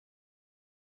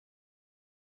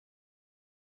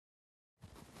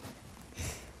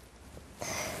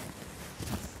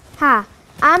Hi,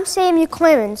 I'm Samuel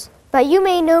Clemens, but you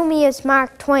may know me as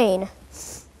Mark Twain.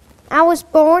 I was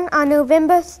born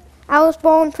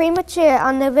premature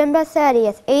on November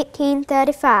 30th,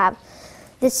 1835.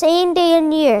 The same day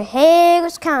and year,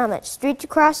 Hale's comet streaked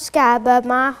across the sky above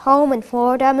my home in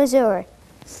Florida, Missouri.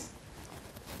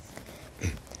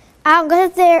 I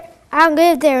lived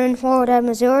there in Florida,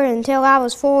 Missouri until I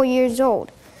was 4 years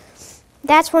old.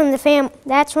 That's when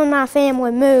my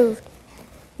family moved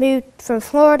from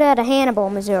Florida to Hannibal,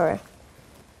 Missouri.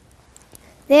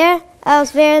 There, I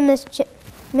was very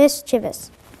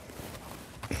mischievous.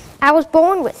 I was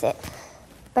born with it,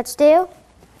 but still,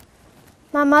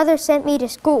 my mother sent me to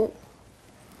school,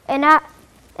 and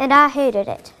I hated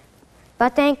it.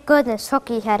 But thank goodness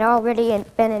hooky had already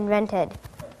been invented.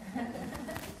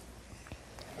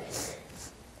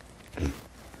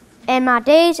 And my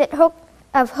days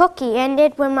of hooky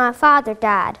ended when my father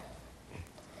died.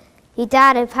 He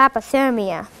died of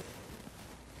hypothermia.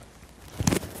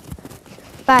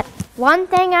 But one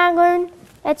thing I learned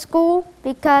at school,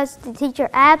 because the teacher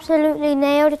absolutely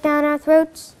nailed it down our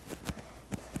throats,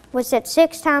 was that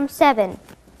 6 times 7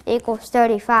 equals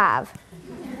 35.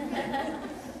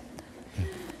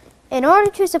 In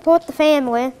order to support the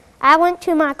family, I went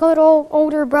to my good old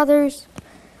older brother's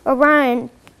Orion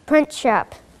print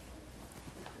shop.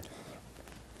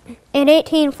 In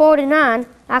 1849,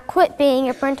 I quit being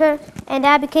a printer and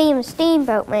I became a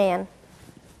steamboat man.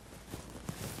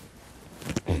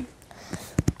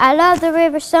 I love the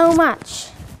river so much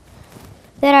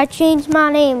that I changed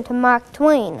my name to Mark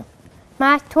Twain.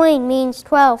 Mark Twain means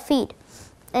 12 feet,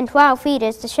 and 12 feet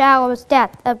is the shallowest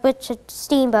depth of which a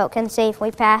steamboat can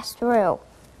safely pass through.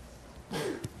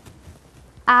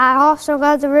 I also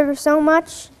love the river so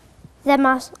much that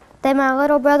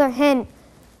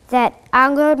I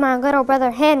lured my little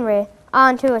brother Henry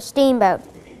onto a steamboat,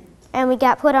 and we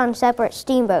got put on separate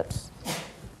steamboats,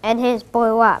 and his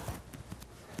blew up.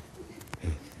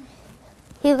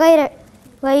 A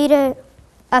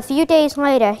few days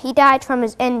later, he died from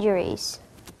his injuries.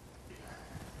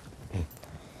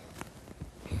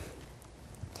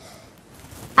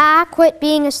 I quit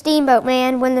being a steamboat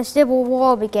man when the Civil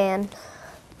War began.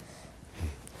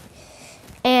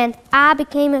 And I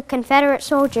became a Confederate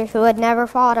soldier who had never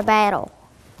fought a battle.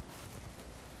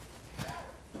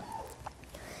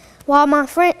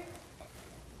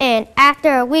 And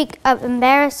after a week of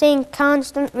embarrassing,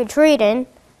 constant retreating,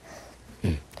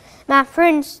 my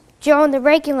friends joined the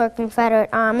regular Confederate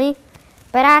Army,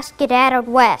 but I skedaddled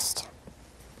west.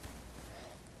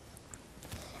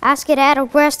 I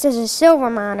skedaddled west as a silver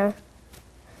miner,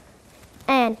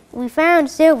 and we found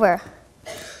silver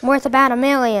worth about $1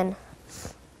 million.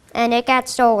 And it got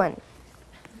stolen.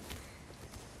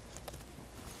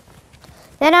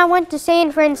 Then I went to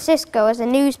San Francisco as a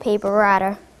newspaper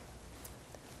writer.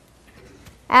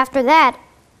 After that,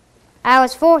 I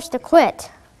was forced to quit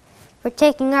for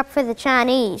taking up for the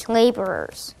Chinese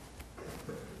laborers.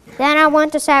 Then I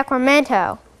went to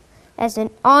Sacramento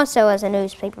also as a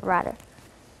newspaper writer.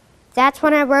 That's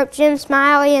when I wrote Jim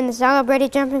Smiley and the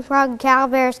Celebrated Jumping Frog in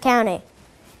Calaveras County.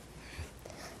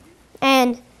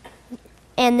 And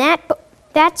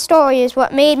that story is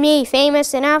what made me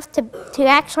famous enough to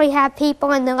actually have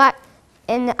people in the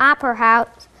opera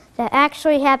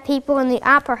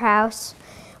house,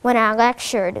 when I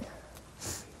lectured.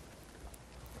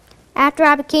 After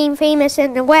I became famous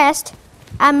in the West,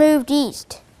 I moved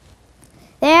east.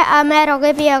 There I met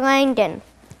Olivia Langdon.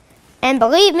 And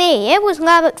believe me, it was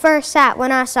love at first sight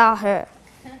when I saw her.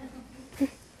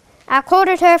 I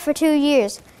courted her for 2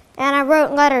 years, and I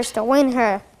wrote letters to win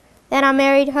her. Then I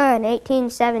married her in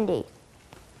 1870.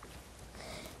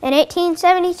 In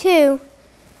 1872,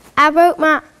 I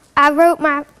wrote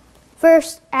my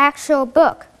first actual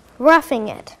book, Roughing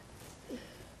It.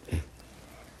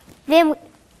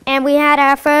 And we had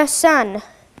our first son.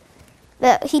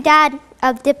 He died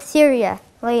of diphtheria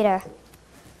later.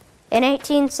 In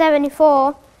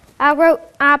 1874,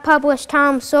 I published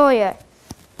Tom Sawyer.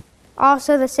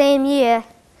 Also the same year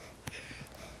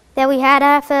that we had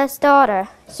our first daughter,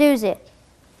 Susie.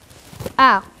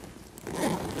 Oh.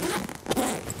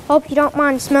 Hope you don't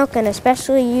mind smoking,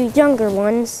 especially you younger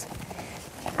ones.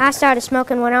 I started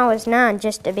smoking when I was 9,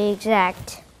 just to be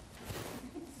exact.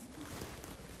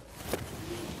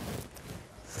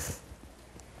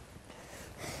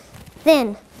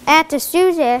 Then, after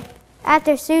Susie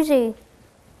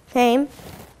came,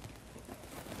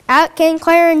 out came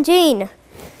Claire and Jean.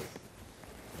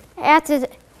 After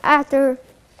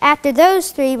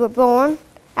those 3 were born,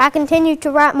 I continued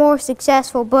to write more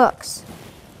successful books.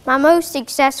 My most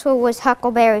successful was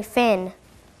Huckleberry Finn.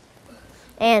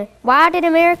 And why did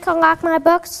America like my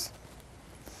books?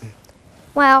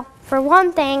 Well, for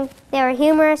one thing, they were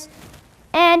humorous,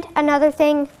 and another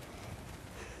thing,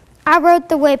 I wrote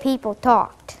the way people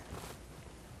talked.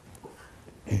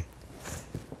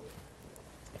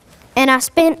 And I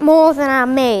spent more than I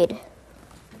made.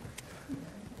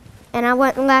 And I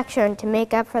went lecturing to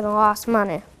make up for the lost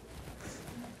money.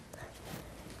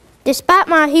 Despite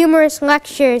my humorous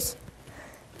lectures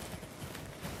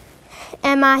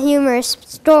and my humorous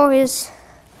stories,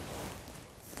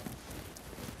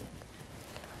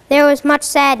 there was much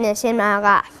sadness in my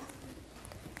life.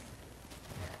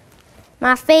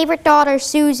 My favorite daughter,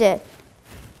 Susan,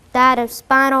 died of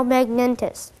spinal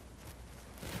meningitis.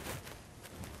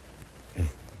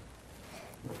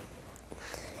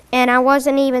 And I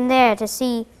wasn't even there to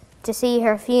see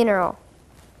her funeral.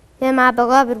 Then my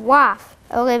beloved wife,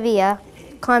 Olivia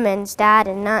Clemens, died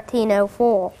in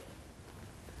 1904.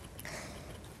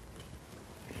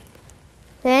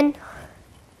 Then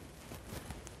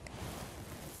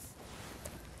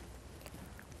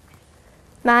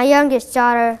my youngest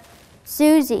daughter,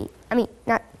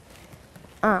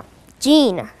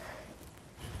 Jean.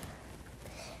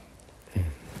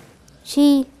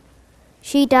 She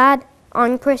died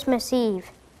on Christmas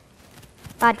Eve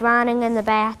by drowning in the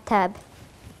bathtub,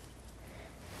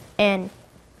 and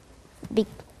the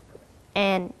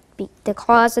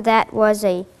cause of that was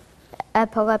a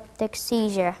epileptic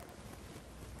seizure.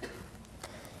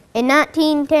 In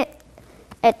 1910,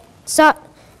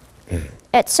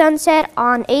 at sunset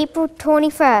on April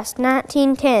 21st,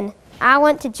 1910, I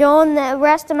went to join the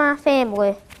rest of my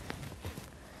family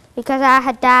because I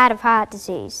had died of heart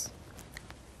disease.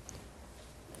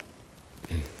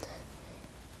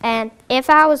 And if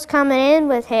I was coming in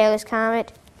with Halley's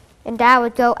Comet, and I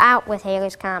would go out with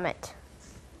Halley's Comet.